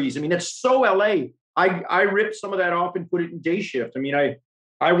palm trees. I mean, that's so LA. I ripped some of that off and put it in Day Shift. I mean, I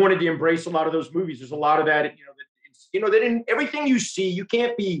wanted to embrace a lot of those movies. There's a lot of that, that in everything you see, you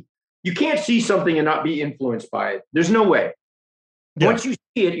can't see something and not be influenced by it. There's no way. Yeah. Once you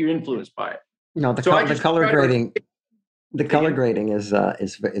see it, you're influenced by it. No, the color grading. The color grading is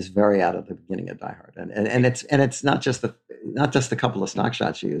very out of the beginning of Die Hard, and it's not just the couple of stock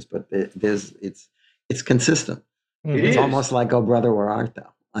shots you use, but it's consistent. It's almost like Oh Brother, Where Art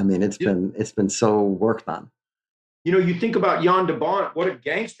Thou? I mean, it's been so worked on. You know, you think about Jan de Bont, what a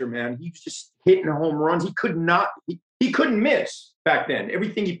gangster, man. He was just hitting home runs. He couldn't miss back then.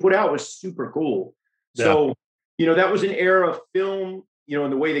 Everything he put out was super cool. Yeah. So, that was an era of film. And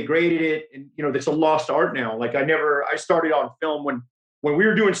the way they graded it, and that's a lost art now. Like I started on film when we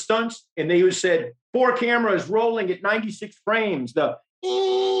were doing stunts, and they said 4 cameras rolling at 96 frames. In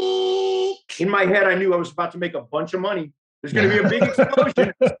my head, I knew I was about to make a bunch of money. There's going to be a big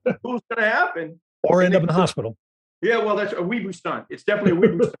explosion. What's going to happen? Or end up in the hospital. Yeah, well, that's a weeaboo stunt. It's definitely a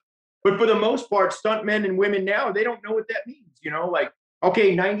weeaboo stunt. But for the most part, stunt men and women now, they don't know what that means. Like,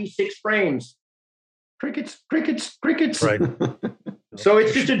 okay, 96 frames. Crickets. Right. So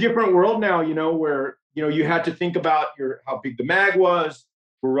it's just a different world now, where, you had to think about how big the mag was.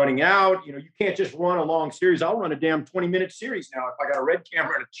 We're running out. You can't just run a long series. I'll run a damn 20-minute series now if I got a red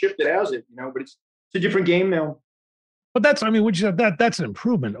camera and a chip that has it, but it's a different game now. But that's an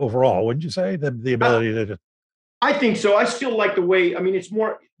improvement overall, wouldn't you say? The ability to... I think so. I still like the way, it's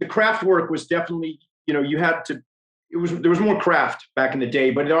more, the craft work was definitely, there was more craft back in the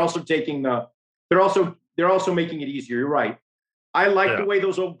day, but they're also they're also making it easier. You're right. I like the way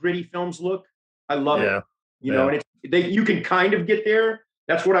those old gritty films look. I love it. And you can kind of get there.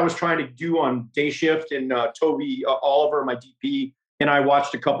 That's what I was trying to do on Day Shift, and Toby Oliver, my DP, and I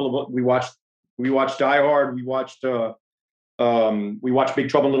watched a couple of, we watched Die Hard. We watched Big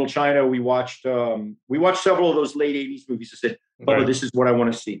Trouble in Little China. We watched several of those late 80s movies. I said, "Oh, this is what I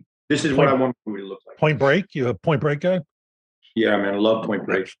want to see. This is what I want the movie to look like." Point Break. You a Point Break guy? Yeah, man. I love Point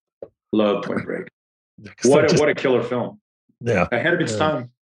Break. Love Point Break. What a killer film. Yeah. Ahead of its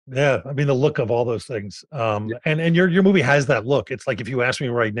time. Yeah. I mean, the look of all those things. And your movie has that look. It's like, if you ask me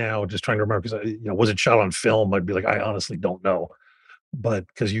right now, just trying to remember, because was it shot on film? I'd be like, I honestly don't know. But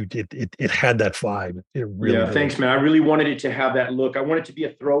because it had that vibe. It really did. Thanks, man. I really wanted it to have that look. I wanted it to be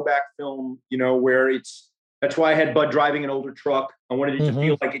a throwback film, where that's why I had Bud driving an older truck. I wanted it to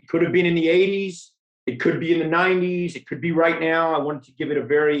feel like it could have been in the 80s. It could be in the 90s. It could be right now. I wanted to give it a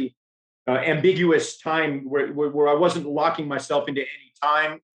very ambiguous time where I wasn't locking myself into any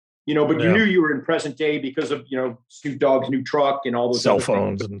time, but you knew you were in present day because of, Snoop Dogg's new truck and all those cell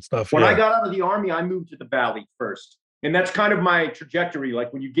phones and stuff. When I got out of the Army, I moved to the Valley first. And that's kind of my trajectory.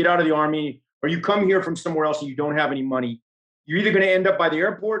 Like when you get out of the Army or you come here from somewhere else and you don't have any money, you're either going to end up by the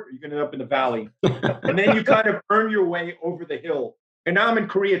airport or you're going to end up in the Valley. And then you kind of earn your way over the hill. And now I'm in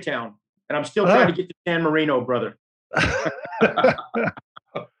Koreatown and I'm still trying to get to San Marino, brother.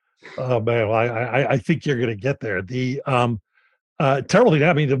 Oh man, well, I think you're going to get there. The terrible thing.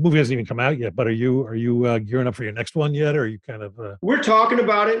 I mean, the movie hasn't even come out yet. But are you gearing up for your next one yet? Or are you kind of? We're talking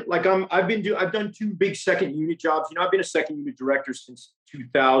about it. Like I've done 2 big second unit jobs. I've been a second unit director since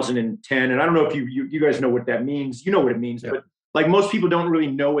 2010, and I don't know if you guys know what that means. You know what it means, but like most people don't really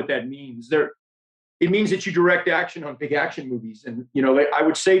know what that means. it means that you direct action on big action movies. And, I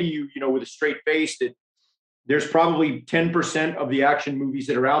would say to you, with a straight face that there's probably 10% of the action movies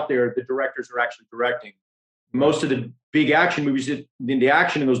that are out there, the directors are actually directing. Most of the big action movies, the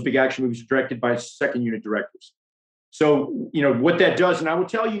action in those big action movies are directed by second unit directors. So, what that does, and I will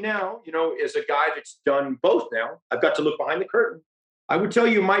tell you now, as a guy that's done both now, I've got to look behind the curtain. I would tell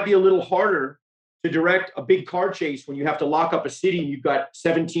you it might be a little harder to direct a big car chase when you have to lock up a city and you've got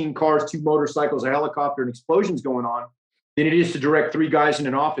 17 cars, 2 motorcycles, a helicopter, and explosions going on, than it is to direct 3 guys in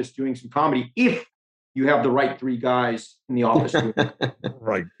an office doing some comedy, if you have the right 3 guys in the office.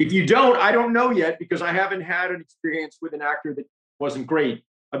 Right. If you don't, I don't know yet, because I haven't had an experience with an actor that wasn't great.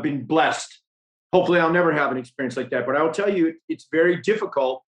 I've been blessed. Hopefully I'll never have an experience like that. But I will tell you, it's very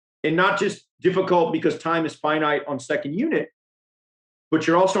difficult, and not just difficult because time is finite on second unit, but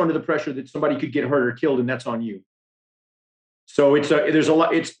you're also under the pressure that somebody could get hurt or killed, and that's on you. So it's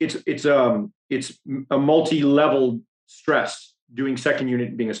a multi-level stress doing second unit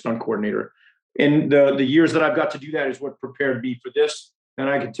and being a stunt coordinator. And the years that I've got to do that is what prepared me for this. And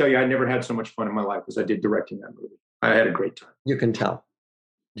I can tell you, I never had so much fun in my life as I did directing that movie. I had a great time. You can tell.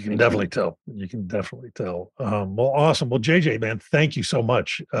 You can definitely tell. You can definitely tell. Well, awesome. Well, JJ, man, thank you so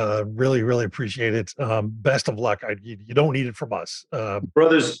much. Really, really appreciate it. Best of luck. You don't need it from us.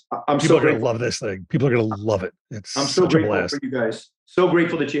 Brothers, I'm people so are going to grateful. love this thing. People are going to love it. I'm so grateful for you guys. So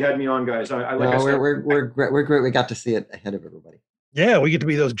grateful that you had me on, guys. We're great. We got to see it ahead of everybody. Yeah, we get to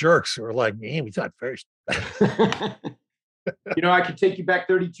be those jerks who are like, man, we thought first. I could take you back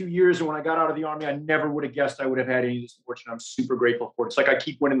 32 years, and when I got out of the Army, I never would have guessed I would have had any of this fortune. I'm super grateful for it. It's like I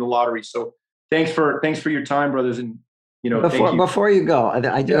keep winning the lottery. So thanks for your time, brothers. And before you go, I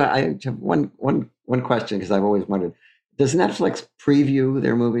have one question, because I've always wondered: does Netflix preview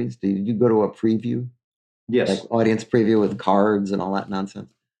their movies? Do you go to a preview? Yes, like audience preview with cards and all that nonsense.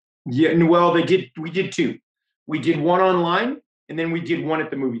 Yeah, well, we did 2. We did one online, and then we did one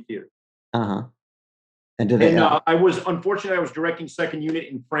at the movie theater. And I was directing second unit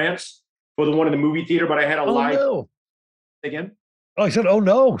in France for the one in the movie theater, but I had a live. No. Again? Oh, I said, oh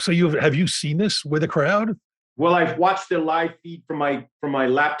no. So have you seen this with a crowd? Well, I've watched the live feed from my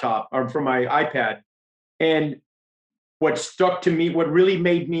laptop, or from my iPad. And what stuck to me, what really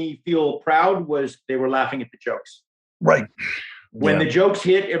made me feel proud, was they were laughing at the jokes. Right. When the jokes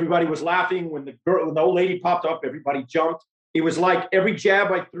hit, everybody was laughing. When the old lady popped up, everybody jumped. It was like every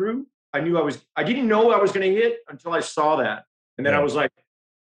jab I threw, I didn't know I was going to hit until I saw that. And then I was like,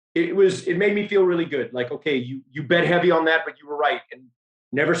 it made me feel really good. Like, okay, you bet heavy on that, but you were right. And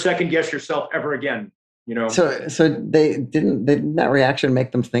never second guess yourself ever again, So didn't that reaction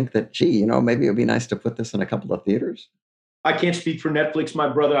make them think that, gee, maybe it would be nice to put this in a couple of theaters? I can't speak for Netflix, my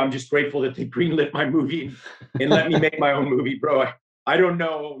brother. I'm just grateful that they greenlit my movie and let me make my own movie, bro. I don't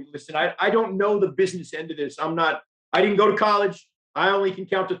know. Listen, I don't know the business end of this. I didn't go to college. I only can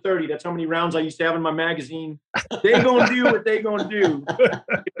count to 30. That's how many rounds I used to have in my magazine. They gonna do what they gonna do.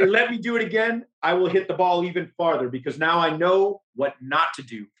 If they let me do it again, I will hit the ball even farther, because now I know what not to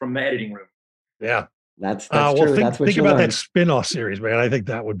do from the editing room. Yeah, that's true. Think about that spin-off series, man. I think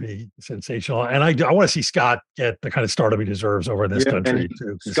that would be sensational. And I want to see Scott get the kind of stardom he deserves over in this country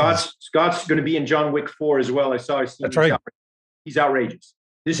too. Scott's going to be in John Wick 4 as well. That's right. He's outrageous.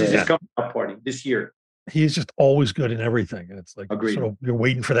 This is his coming out party this year. He's just always good in everything. And it's like, sort of, you're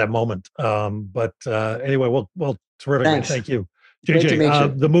waiting for that moment. But anyway, well, terrific. Man. Thank you.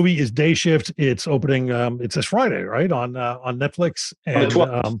 JJ, the movie is Day Shift. It's opening, it's this Friday, right? On Netflix. And, on the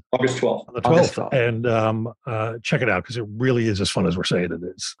 12th, August 12th. On the 12th. And check it out, because it really is as fun as we're saying it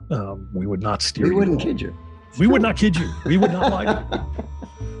is. We would not steer you. We wouldn't kid you. We would not kid you. We would not lie to you.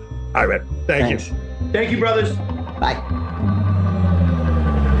 All right, man. Thank you. Thank you, brothers. Bye.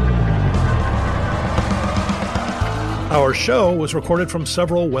 Our show was recorded from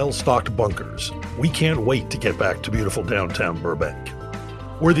several well-stocked bunkers. We can't wait to get back to beautiful downtown Burbank.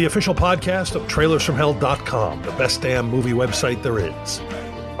 We're the official podcast of trailersfromhell.com, the best damn movie website there is.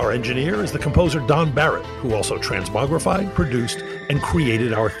 Our engineer is the composer Don Barrett, who also transmogrified, produced, and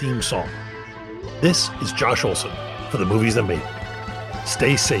created our theme song. This is Josh Olson for The Movies That Made It.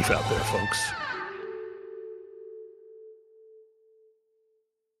 Stay safe out there, folks.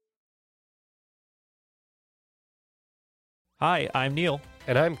 Hi, I'm Neil.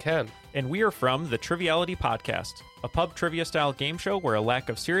 And I'm Ken. And we are from the Triviality Podcast, a pub trivia-style game show where a lack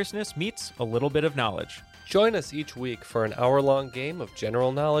of seriousness meets a little bit of knowledge. Join us each week for an hour-long game of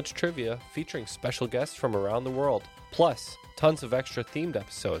general knowledge trivia featuring special guests from around the world, plus tons of extra themed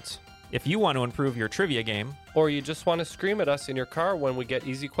episodes. If you want to improve your trivia game, or you just want to scream at us in your car when we get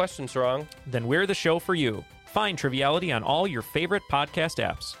easy questions wrong, then we're the show for you. Find Triviality on all your favorite podcast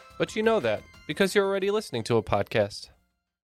apps. But you know that, because you're already listening to a podcast.